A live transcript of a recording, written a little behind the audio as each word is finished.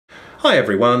Hi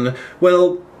everyone.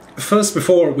 Well, first,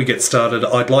 before we get started,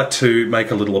 I'd like to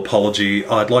make a little apology.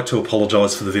 I'd like to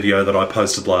apologise for the video that I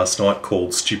posted last night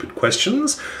called Stupid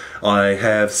Questions. I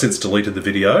have since deleted the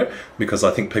video because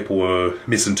I think people were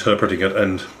misinterpreting it,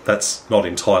 and that's not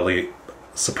entirely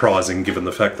surprising given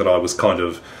the fact that I was kind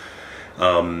of...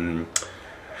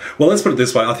 well, let's put it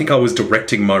this way, I think I was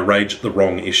directing my rage at the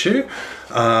wrong issue.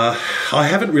 I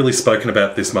haven't really spoken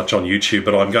about this much on YouTube,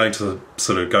 but I'm going to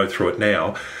sort of go through it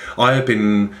now. I have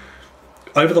been,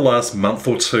 over the last month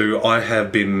or two, I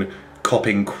have been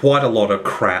copping quite a lot of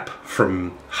crap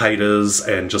from haters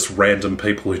and just random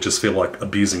people who just feel like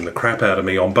abusing the crap out of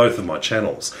me on both of my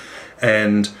channels.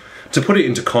 And to put it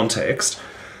into context,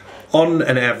 on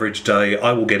an average day,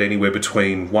 I will get anywhere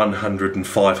between 100 and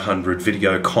 500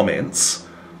 video comments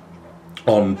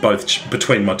on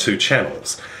between my two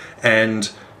channels,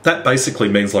 and that basically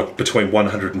means like between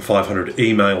 100 and 500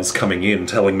 emails coming in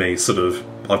telling me sort of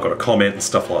I've got a comment and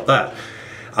stuff like that.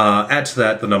 Add to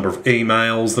that the number of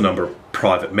emails, the number of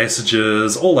private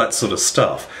messages, all that sort of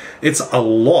stuff. It's a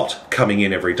lot coming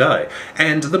in every day,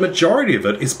 and the majority of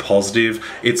it is positive.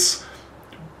 It's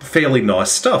fairly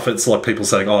nice stuff. It's like people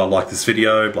saying, oh, I like this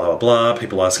video, blah blah blah,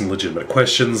 people asking legitimate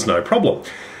questions, no problem.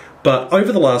 But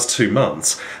over the last 2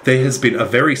 months, there has been a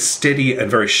very steady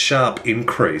and very sharp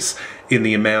increase in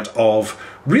the amount of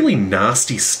really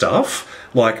nasty stuff.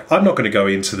 Like, I'm not going to go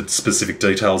into the specific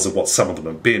details of what some of them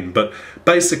have been, but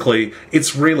basically,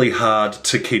 it's really hard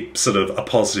to keep sort of a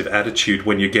positive attitude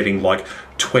when you're getting like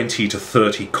 20 to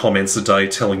 30 comments a day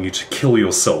telling you to kill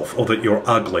yourself, or that you're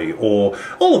ugly, or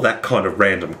all of that kind of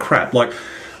random crap. Like,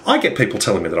 I get people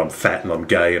telling me that I'm fat and I'm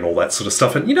gay and all that sort of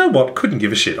stuff, and you know what? Couldn't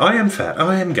give a shit. I am fat,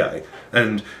 I am gay.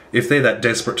 And if they're that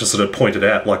desperate to sort of point it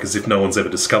out like as if no one's ever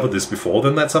discovered this before,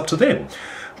 then that's up to them.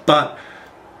 But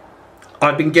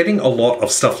I've been getting a lot of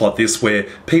stuff like this where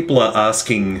people are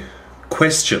asking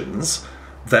questions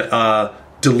that are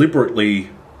deliberately,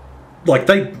 like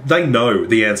they know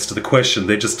the answer to the question,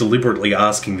 they're just deliberately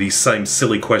asking these same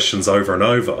silly questions over and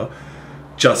over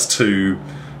just to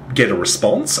get a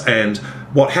response. And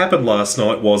what happened last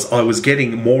night was I was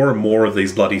getting more and more of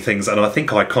these bloody things, and I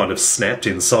think I kind of snapped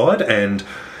inside, and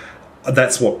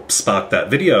that's what sparked that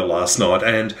video last night.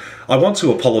 And I want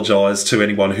to apologise to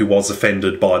anyone who was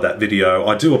offended by that video.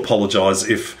 I do apologise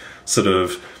if sort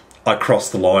of I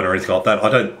crossed the line or anything like that. I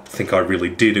don't think I really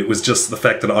did. It was just the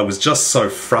fact that I was just so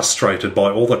frustrated by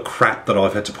all the crap that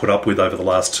I've had to put up with over the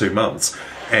last 2 months,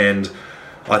 and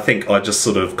I think I just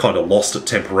sort of kind of lost it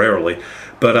temporarily.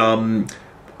 But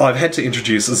I've had to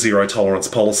introduce a zero tolerance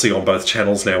policy on both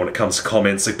channels now when it comes to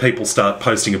comments. If people start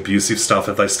posting abusive stuff,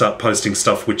 if they start posting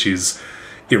stuff which is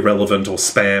irrelevant or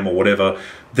spam or whatever,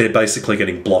 they're basically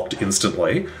getting blocked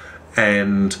instantly.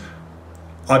 And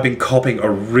I've been copping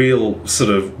a really sort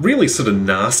of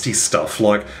nasty stuff.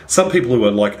 Like some people who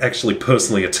are like actually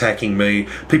personally attacking me,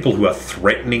 people who are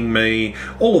threatening me,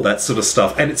 all of that sort of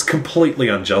stuff, and it's completely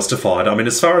unjustified. I mean,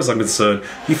 as far as I'm concerned,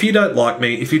 if you don't like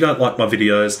me, if you don't like my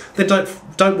videos, then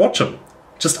don't watch them.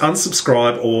 Just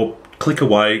unsubscribe or click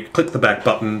away, click the back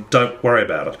button, don't worry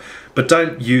about it. But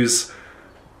don't use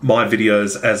my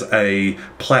videos as a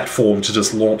platform to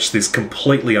just launch this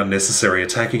completely unnecessary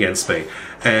attack against me.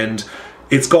 And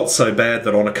it's got so bad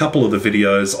that on a couple of the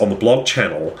videos on the blog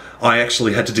channel, I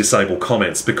actually had to disable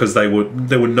comments because there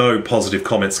were no positive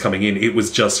comments coming in. It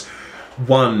was just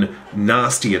one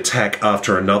nasty attack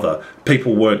after another.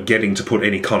 People weren't getting to put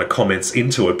any kind of comments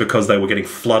into it because they were getting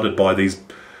flooded by these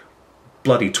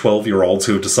bloody 12-year-olds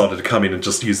who had decided to come in and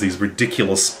just use these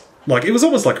ridiculous... Like, it was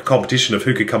almost like a competition of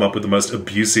who could come up with the most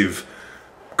abusive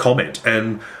comment,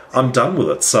 and I'm done with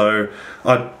it. So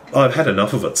I've had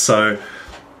enough of it. So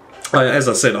as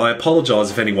I said, I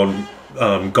apologise if anyone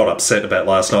got upset about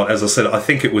last night. As I said, I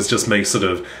think it was just me sort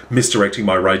of misdirecting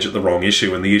my rage at the wrong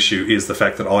issue, and the issue is the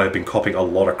fact that I have been copping a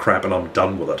lot of crap and I'm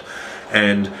done with it.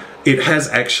 And it has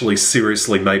actually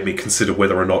seriously made me consider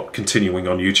whether or not continuing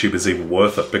on YouTube is even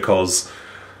worth it, because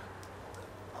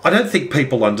I don't think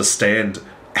people understand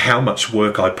how much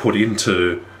work I put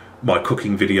into my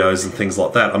cooking videos and things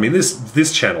like that. I mean,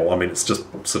 this channel, I mean, it's just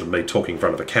sort of me talking in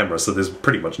front of a camera, so there's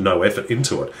pretty much no effort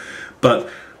into it. But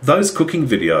those cooking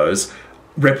videos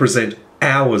represent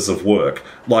hours of work.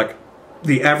 Like,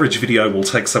 the average video will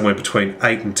take somewhere between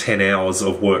 8 and 10 hours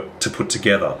of work to put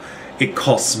together. It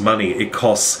costs money, it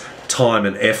costs time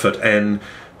and effort, and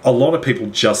a lot of people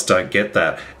just don't get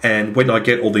that. And when I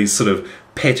get all these sort of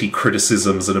petty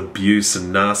criticisms and abuse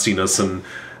and nastiness and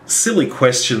silly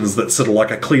questions that sort of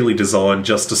like are clearly designed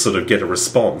just to sort of get a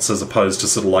response, as opposed to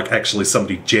sort of like actually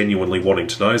somebody genuinely wanting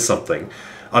to know something,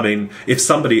 I mean, if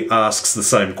somebody asks the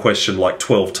same question like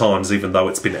 12 times even though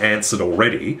it's been answered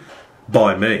already,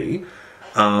 by me,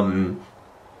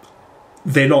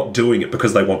 they're not doing it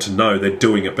because they want to know, they're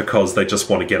doing it because they just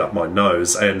want to get up my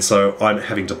nose. And so I'm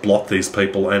having to block these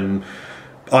people, and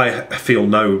I feel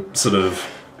no sort of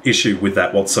issue with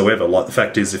that whatsoever. Like, the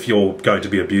fact is, if you're going to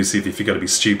be abusive, if you're going to be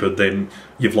stupid, then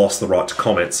you've lost the right to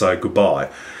comment, so goodbye.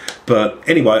 But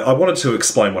anyway, I wanted to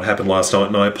explain what happened last night,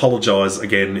 and I apologise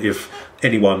again if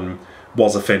anyone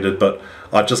was offended, but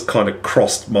I just kind of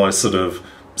crossed my sort of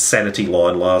sanity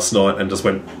line last night and just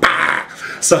went, bah!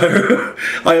 So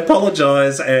I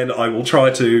apologise, and I will try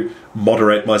to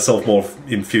moderate myself more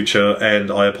in future,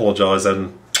 and I apologise,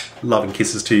 and love and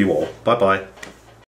kisses to you all. Bye-bye.